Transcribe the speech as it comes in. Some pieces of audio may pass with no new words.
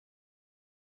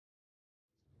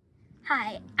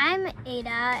Hi, I'm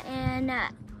Ada, and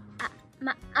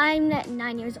I'm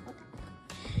 9 years old.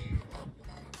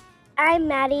 I'm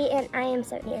Maddie, and I am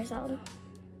 7 years old.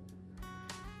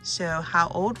 So how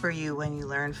old were you when you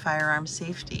learned firearm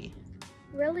safety?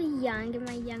 Really young, in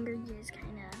my younger years,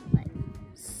 kind of like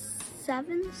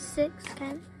 7, 6,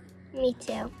 kind of. Me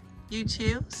too. You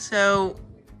too? So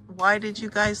why did you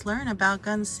guys learn about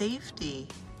gun safety?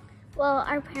 Well,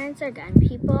 our parents are gun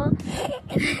people,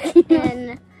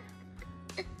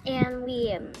 and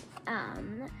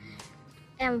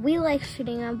we like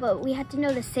shooting them, but we have to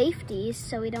know the safeties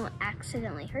so we don't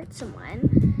accidentally hurt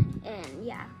someone. And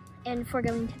yeah, and for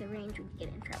going to the range, we'd get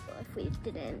in trouble if we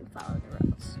didn't follow the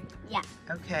rules. Yeah.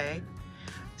 Okay.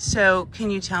 So can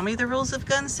you tell me the rules of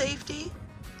gun safety?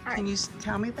 All Can right. you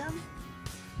tell me them?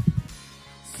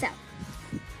 So,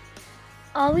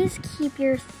 always keep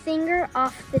your finger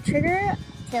off the trigger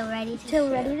till ready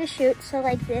to shoot. So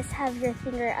like this, have your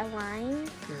finger aligned.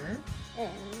 Good.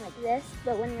 And like this,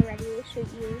 but when you're ready to shoot,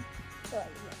 you go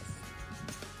like this.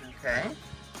 Okay.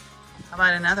 How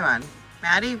about another one?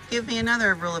 Maddie, give me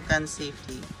another rule of gun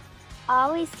safety.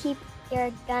 Always keep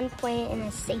your gun pointed in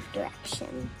a safe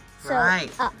direction. So Right.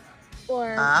 up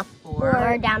or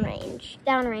downrange.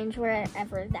 Downrange,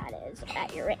 wherever that is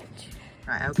at your range.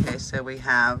 Right, okay, so we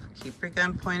have keep your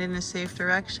gun pointed in a safe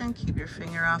direction, keep your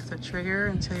finger off the trigger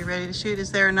until you're ready to shoot.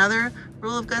 Is there another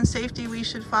rule of gun safety we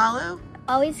should follow?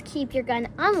 Always keep your gun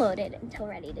unloaded until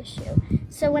ready to shoot.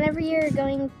 So whenever you're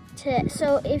going to,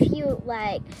 so if you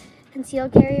like conceal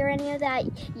carry or any of that,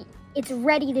 it's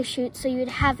ready to shoot, so you'd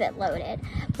have it loaded.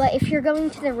 But if you're going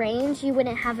to the range, you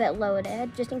wouldn't have it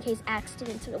loaded, just in case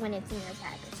accidents when it's in your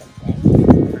bag or something.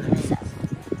 So.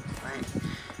 Right.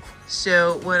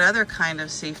 So what other kind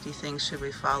of safety things should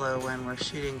we follow when we're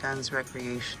shooting guns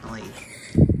recreationally?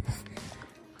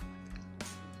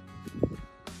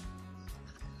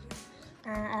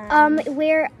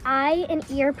 Wear eye and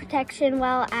ear protection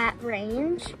while at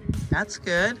range. That's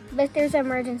good. But if there's an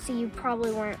emergency, you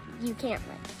can't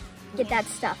like get that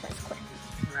stuff as quick.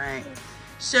 Right.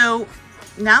 So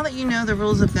now that you know the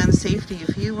rules of gun safety,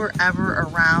 if you were ever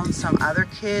around some other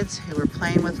kids who were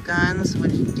playing with guns,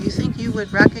 do you think you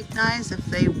would recognize if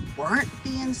they weren't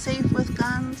being safe with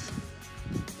guns?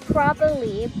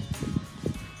 Probably.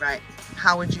 Right.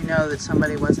 How would you know that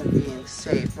somebody wasn't being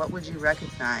safe? What would you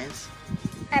recognize?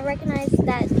 I recognize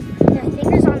that their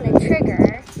fingers on the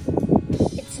trigger,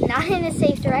 it's not in a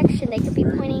safe direction. They could be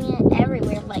pointing it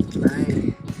everywhere, like,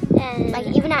 and like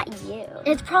even at you.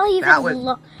 It's probably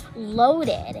even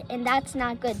loaded, and that's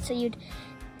not good. So you'd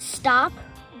stop,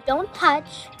 don't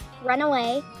touch, run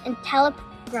away, and tell a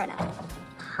grown-up.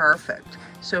 Perfect.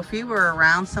 So if you were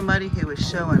around somebody who was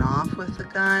showing off with a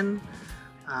gun,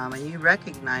 and you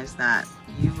recognize that,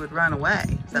 you would run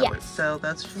away. Yes. So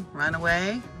that's run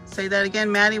away. Say that again,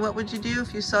 Maddie. What would you do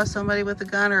if you saw somebody with a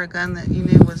gun or a gun that you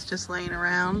knew was just laying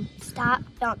around? Stop,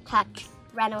 don't touch,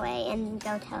 run away, and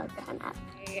go tell a grown-up.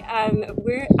 Okay, I'm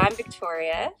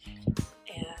Victoria,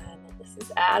 and this is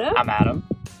Adam. I'm Adam.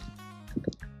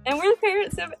 And we're the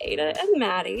parents of Ada and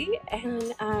Maddie,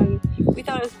 and we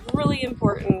thought it was really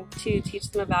important to teach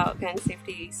them about gun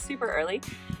safety super early.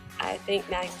 I think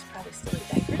Maddie was probably still in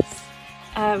diapers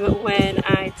when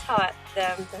I taught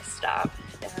them to stop,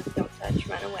 don't touch,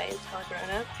 run away, and tell a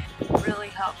grown-up. It really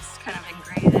helps kind of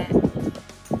ingrain it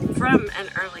from an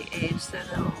early age, so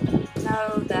they'll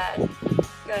know that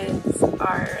guns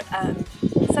are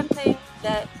something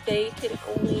that they can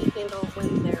only handle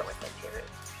when they're with their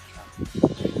parents.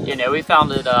 You know, we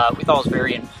thought it was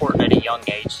very important at a young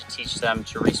age to teach them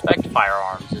to respect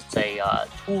firearms. It's a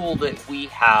tool that we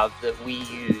have that we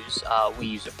use. We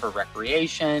use it for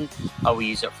recreation. We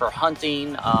use it for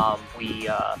hunting. We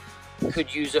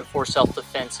could use it for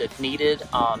self-defense if needed.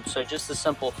 So just the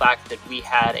simple fact that we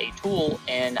had a tool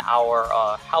in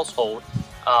our household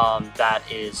that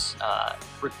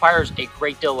requires a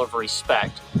great deal of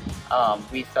respect.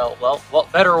 We felt, well, what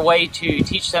better way to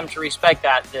teach them to respect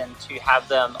that than to have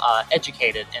them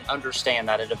educated and understand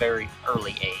that at a very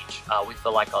early age. We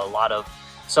feel like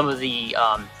some of the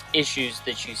issues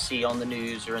that you see on the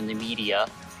news or in the media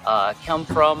come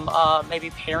from maybe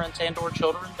parents and or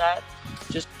children that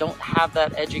just don't have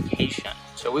that education.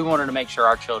 So we wanted to make sure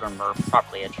our children were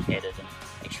properly educated and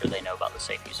make sure they know about the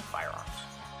safe use of firearms.